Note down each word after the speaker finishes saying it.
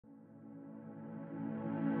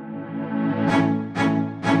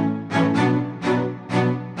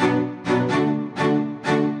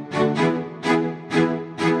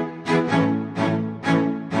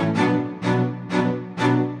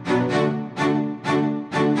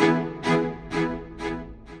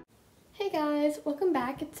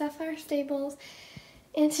back at Sapphire Stables,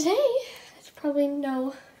 and today, as you probably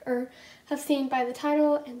know or have seen by the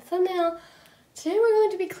title and the thumbnail, today we're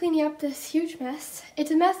going to be cleaning up this huge mess.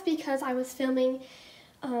 It's a mess because I was filming,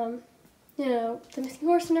 the missing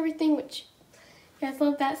horse and everything, which you guys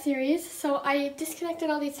love that series, so I disconnected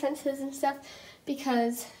all these fences and stuff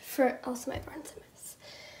because, also my barn's a mess.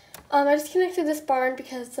 I disconnected this barn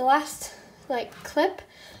because the last, clip,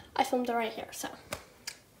 I filmed it right here, so.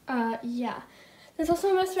 Yeah. There's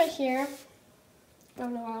also a mess right here. I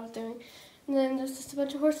don't know what I was doing. And then there's just a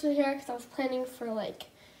bunch of horses here because I was planning for,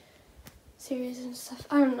 series and stuff.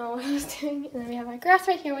 I don't know what I was doing. And then we have my grass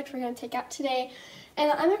right here, which we're going to take out today.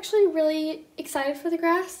 And I'm actually really excited for the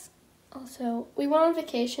grass. Also, we went on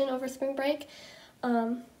vacation over spring break.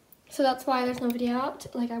 So that's why there's no video out.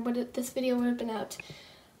 This video would have been out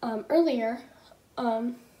earlier.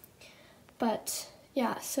 But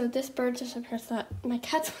yeah, so this bird just appears that my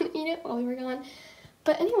cats wouldn't eat it while we were gone.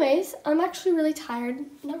 But anyways, I'm actually really tired.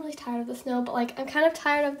 Not really tired of the snow, but I'm kind of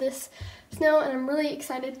tired of this snow, and I'm really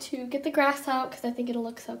excited to get the grass out because I think it'll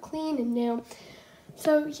look so clean and new.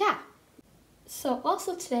 So yeah. So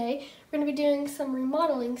also today, we're going to be doing some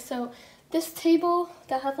remodeling. So this table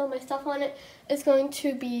that has all my stuff on it is going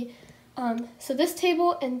to be, so this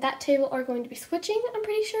table and that table are going to be switching, I'm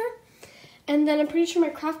pretty sure. And then I'm pretty sure my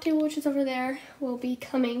craft table, which is over there, will be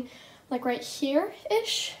coming right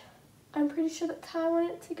here-ish. I'm pretty sure that's how I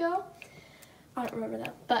want it to go. I don't remember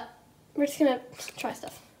that, but we're just gonna try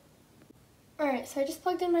stuff. Alright, so I just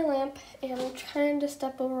plugged in my lamp, and I'm trying to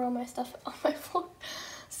step over all my stuff on my floor.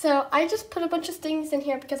 So I just put a bunch of things in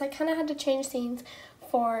here because I kind of had to change scenes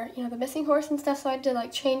for, the missing horse and stuff, so I had to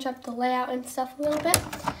change up the layout and stuff a little bit.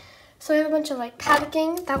 So we have a bunch of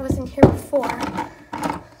padding that was in here before.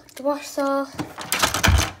 The wash saw,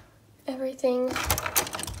 everything,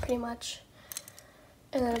 pretty much.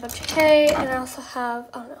 And then a bunch of hay, and I also have,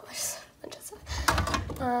 I don't know, just a bunch of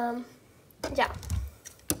stuff. Yeah.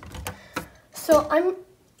 So I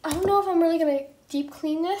don't know if I'm really gonna deep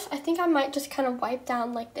clean this. I think I might just kind of wipe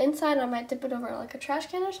down the inside, and I might dip it over a trash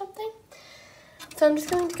can or something. So I'm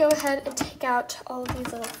just going to go ahead and take out all of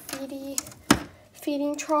these little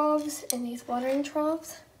feeding troughs and these watering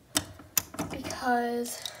troughs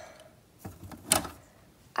because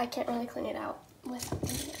I can't really clean it out with something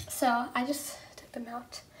here. So I just took them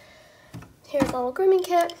out. Here's a little grooming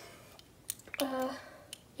kit.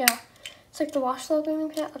 Yeah, it's the wash little grooming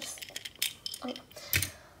kit.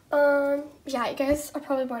 Yeah, you guys are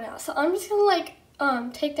probably bored out. So I'm just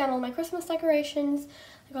gonna take down all my Christmas decorations,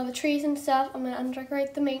 all the trees and stuff. I'm gonna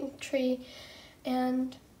undecorate the main tree,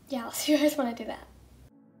 and yeah, I'll see you guys when I do that.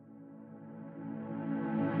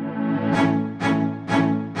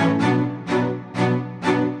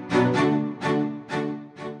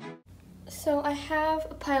 So I have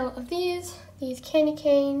a pile of these candy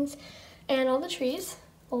canes, and all the trees.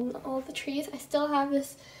 All the trees. I still have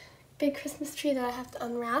this big Christmas tree that I have to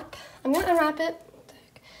unwrap. I'm gonna unwrap it. What the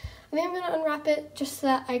heck? I think I'm gonna unwrap it just so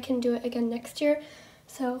that I can do it again next year.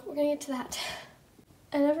 So we're gonna get to that.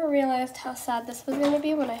 I never realized how sad this was gonna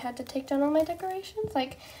be when I had to take down all my decorations.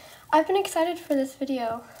 I've been excited for this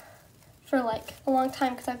video for a long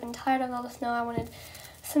time because I've been tired of all the snow. I wanted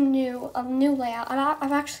some new layout.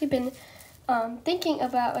 I've actually been thinking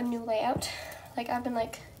about a new layout. I've been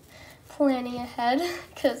planning ahead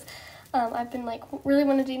because I've been really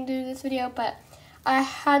wanting to do this video, but I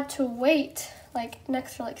had to wait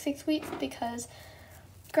next for 6 weeks because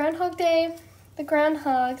Groundhog Day, the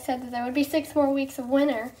groundhog said that there would be 6 more weeks of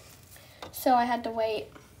winter, so I had to wait,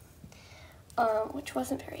 which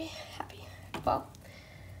wasn't very happy. Well,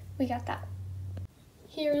 we got that.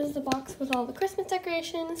 Here is the box with all the Christmas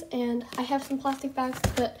decorations, and I have some plastic bags to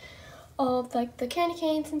put all of the candy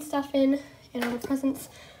canes and stuff in, and all the presents.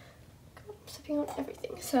 I'm sipping on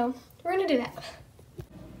everything, so we're gonna do that.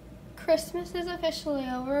 Christmas is officially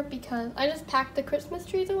over because I just packed the Christmas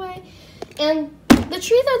trees away, and the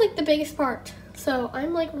trees are the biggest part. So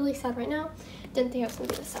I'm really sad right now. Didn't think I was gonna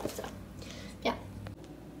be this sad, so yeah.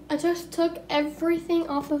 I just took everything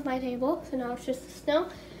off of my table, so now it's just the snow.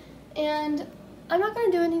 And I'm not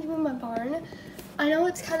gonna do anything with my barn. I know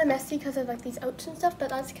it's kind of messy because of these oats and stuff, but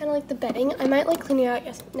that's kind of the bedding. I might clean it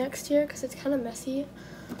out next year because it's kind of messy.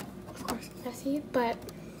 Of course, messy, but.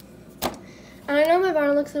 And I know my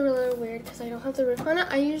barn looks a little weird because I don't have the roof on it.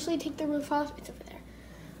 I usually take the roof off. It's over there.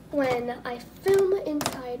 When I film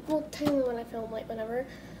inside, well, technically when I film, whenever,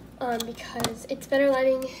 because it's better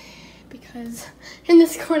lighting, because in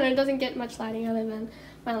this corner it doesn't get much lighting other than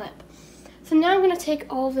my lamp. So now I'm going to take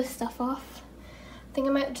all of this stuff off. I think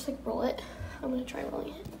I might just roll it. I'm going to try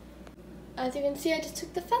rolling it. As you can see, I just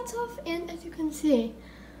took the fence off, and as you can see,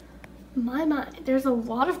 My, there's a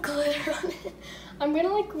lot of glitter on it. I'm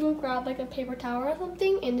gonna like go grab like a paper towel or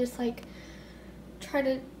something and just like try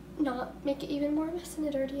to not make it even more mess than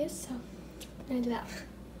it already is, so I'm gonna do that.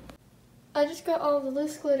 I just got all the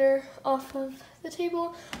loose glitter off of the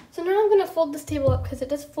table. So now I'm gonna fold this table up because it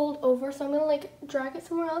does fold over, so I'm gonna like drag it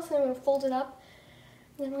somewhere else and I'm gonna fold it up.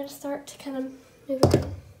 And then I'm gonna start to kind of move it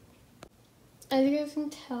around. As you guys can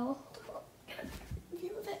tell,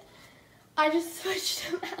 view of it, I just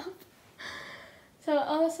switched them out. So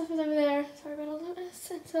all the stuff is over there. Sorry about all that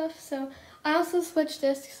mess and stuff. So I also switched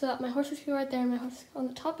this so that my horses go right there and my horses go on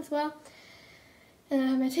the top as well. And then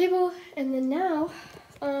I have my table. And then now,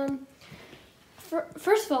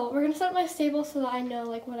 first of all, we're gonna set up my stable so that I know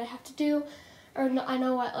like what I have to do, or no, I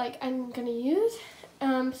know what like I'm gonna use.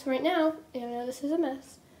 So right now, even though this is a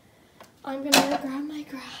mess, I'm gonna grab my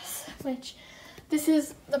grass, which this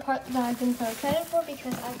is the part that I've been so excited for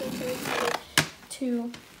because I've been so excited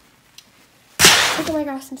to look at my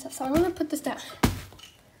grass and stuff. So I'm gonna put this down.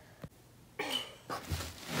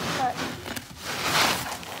 But,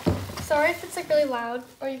 sorry if it's like really loud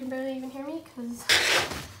or you can barely even hear me because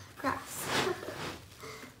grass.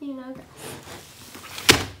 You know, grass.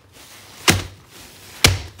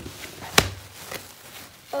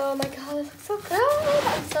 Oh my god, this looks so good!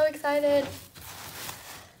 I'm so excited.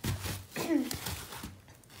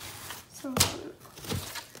 So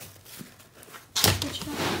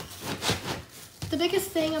the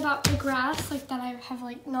biggest thing about the grass, like that I have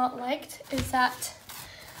like not liked, is that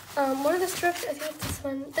one of the strips, I think it's this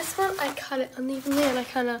one. This one I cut it unevenly, and I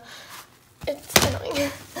kind of, it's annoying.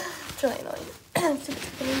 It's really annoying.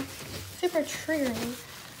 Super triggering.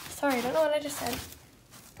 Sorry, I don't know what I just said.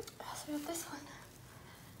 I also got this one.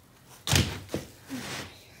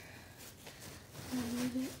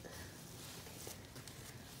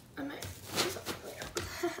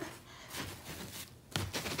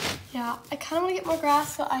 Yeah, I kind of want to get more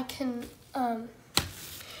grass so I can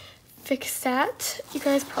fix that. You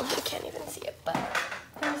guys probably can't even see it, but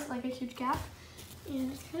there's like a huge gap,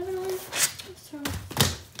 and it's kind of annoying. So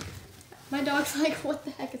my dog's like, what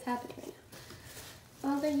the heck is happening right now?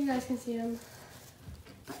 I don't think you guys can see him,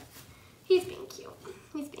 but he's being cute.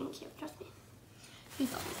 He's being cute, trust me.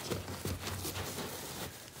 He's always cute.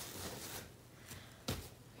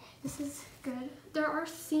 This is good. There are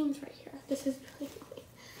seams right here. This is really annoying.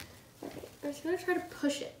 Alright, I'm just gonna try to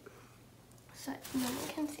push it so that no one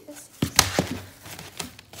can see this.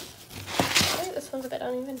 I think this one's a bit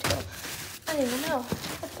uneven too. I don't even know.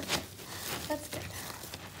 That's good.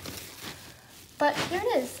 But here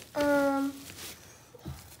it is. You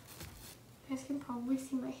guys can probably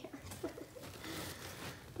see my hair.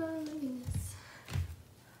 Oh my goodness.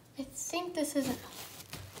 I think this is enough.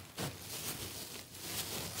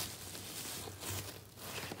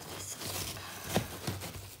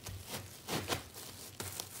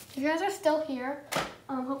 If you guys are still here,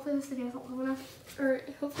 hopefully this video isn't long enough, or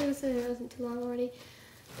hopefully this video isn't too long already.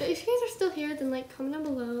 But if you guys are still here, then like comment down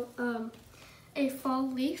below a fall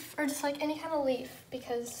leaf, or just like any kind of leaf,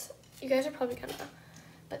 because you guys are probably gonna know.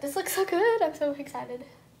 But this looks so good, I'm so excited.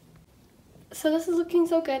 So this is looking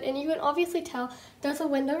so good, and you can obviously tell there's a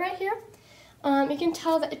window right here. You can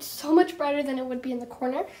tell that it's so much brighter than it would be in the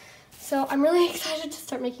corner. So I'm really excited to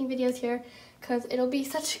start making videos here, because it'll be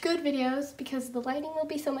such good videos, because the lighting will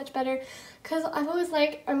be so much better. Because I've always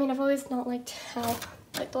I've always not liked how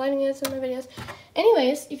like the lighting is in my videos.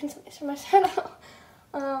 Anyways, you can see this from my channel.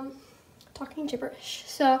 Talking gibberish.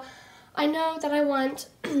 So I know that I want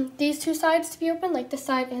these two sides to be open, like this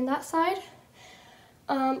side and that side.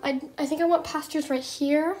 I think I want pastures right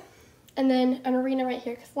here, and then an arena right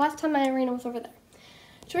here, because last time my arena was over there.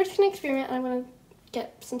 So we're just gonna experiment, and I'm gonna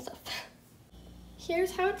get some stuff.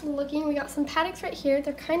 Here's how it's looking. We got some paddocks right here.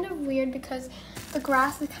 They're kind of weird because the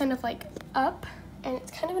grass is kind of like up, and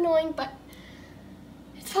it's kind of annoying, but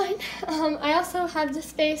it's fine. I also have this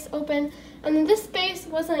space open, and then this space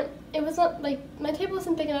wasn't like, my table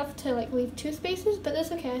wasn't big enough to like leave two spaces, but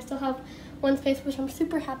that's okay. I still have one space, which I'm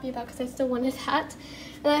super happy about because I still wanted that.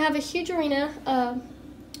 And I have a huge arena,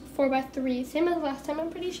 4x3, same as last time,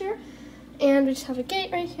 I'm pretty sure. And we just have a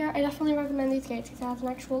gate right here. I definitely recommend these gates because it has an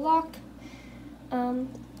actual lock.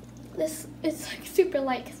 This is like super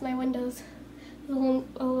light because my window's a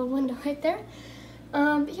little window right there.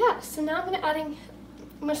 But yeah, so now I'm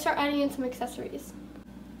gonna start adding in some accessories.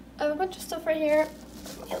 I have a bunch of stuff right here.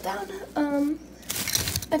 Kneel down. I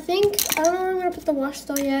don't know where I'm gonna put the wash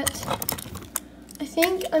stall yet. I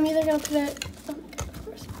think I'm either gonna put it. Oh my god, of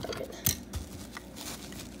course, it's broken.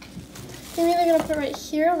 I'm either gonna put it right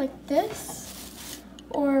here like this,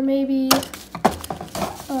 or maybe.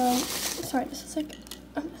 Sorry, this is like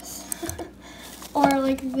a mess. or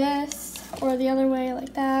like this, or the other way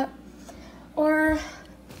like that, or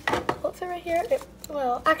will it fit right here?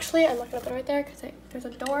 Well, actually, I'm not gonna put it right there because there's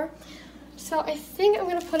a door. So I think I'm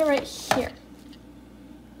gonna put it right here.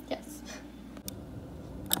 Yes.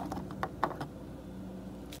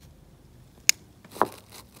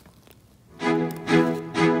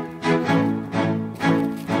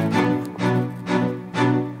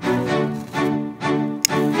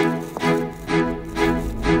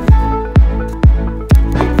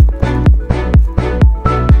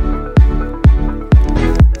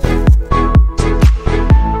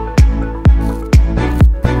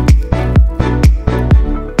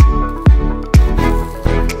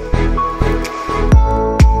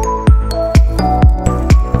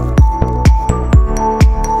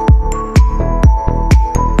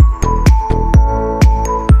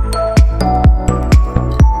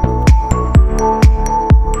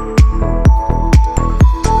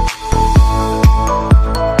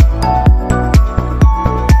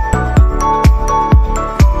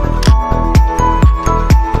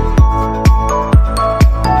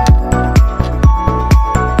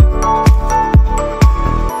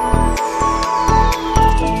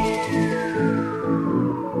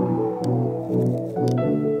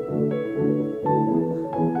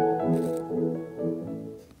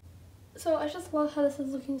 So I just love how this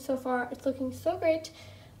is looking so far. It's looking so great.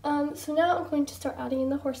 So now I'm going to start adding in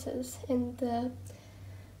the horses I'm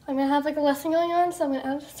gonna have like a lesson going on, so I'm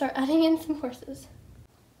gonna start adding in some horses.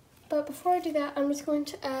 But before I do that, I'm just going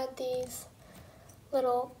to add these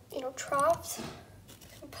little, troughs.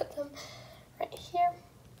 I'm gonna put them right here.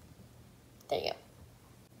 There you go.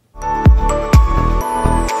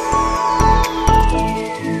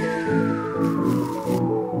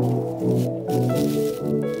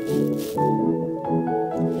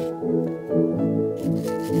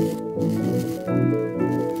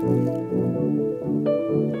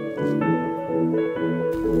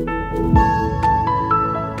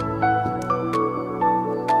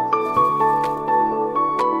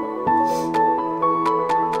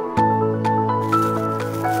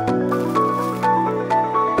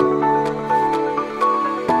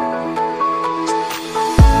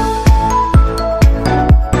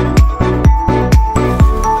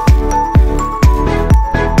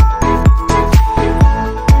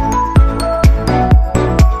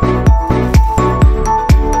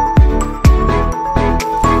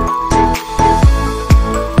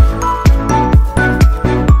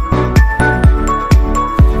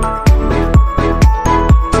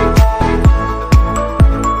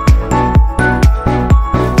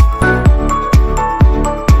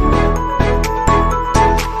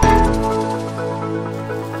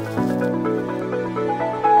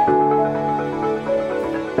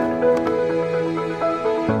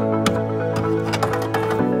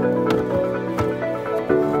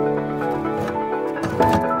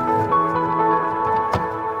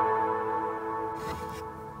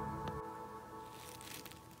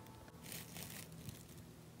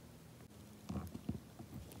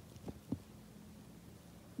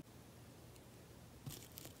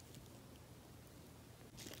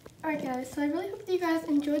 Alright guys, so I really hope that you guys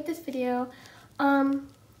enjoyed this video,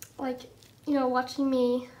 watching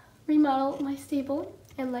me remodel my stable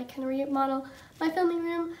and kind of remodel my filming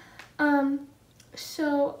room.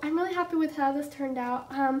 So I'm really happy with how this turned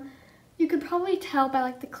out. You could probably tell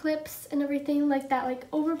by the clips and everything like that,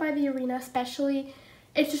 over by the arena especially,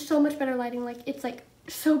 it's just so much better lighting. It's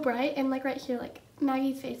so bright, and right here,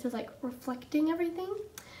 Maggie's face is reflecting everything.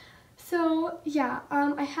 So yeah,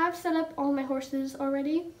 I have set up all my horses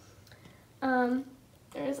already.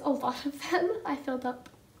 There's a lot of them. I filled up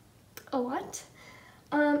a lot.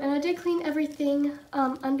 And I did clean everything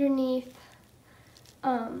underneath,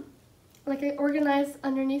 I organized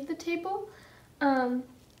underneath the table.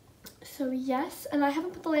 So yes, and I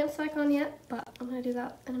haven't put the lamps back on yet, but I'm gonna do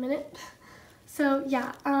that in a minute. So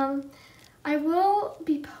yeah, I will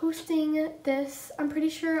be posting this. I'm pretty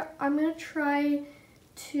sure I'm gonna try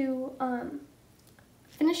to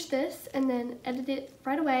finish this and then edit it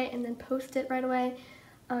right away and then post it right away,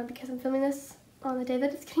 because I'm filming this on the day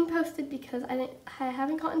that it's getting posted, because I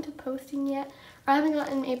haven't gotten to posting yet, or I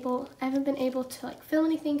haven't been able to film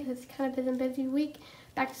anything because it's kind of been a busy week,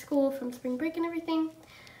 back to school from spring break and everything.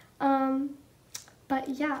 But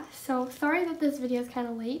yeah, so sorry that this video is kind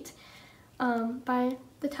of late. By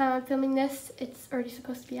the time I'm filming this, it's already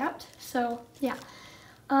supposed to be out. So yeah,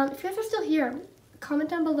 if you guys are still here,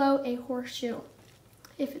 comment down below a horseshoe,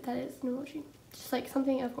 if that is an emoji, just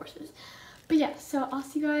something of horses. But yeah, so I'll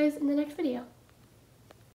see you guys in the next video.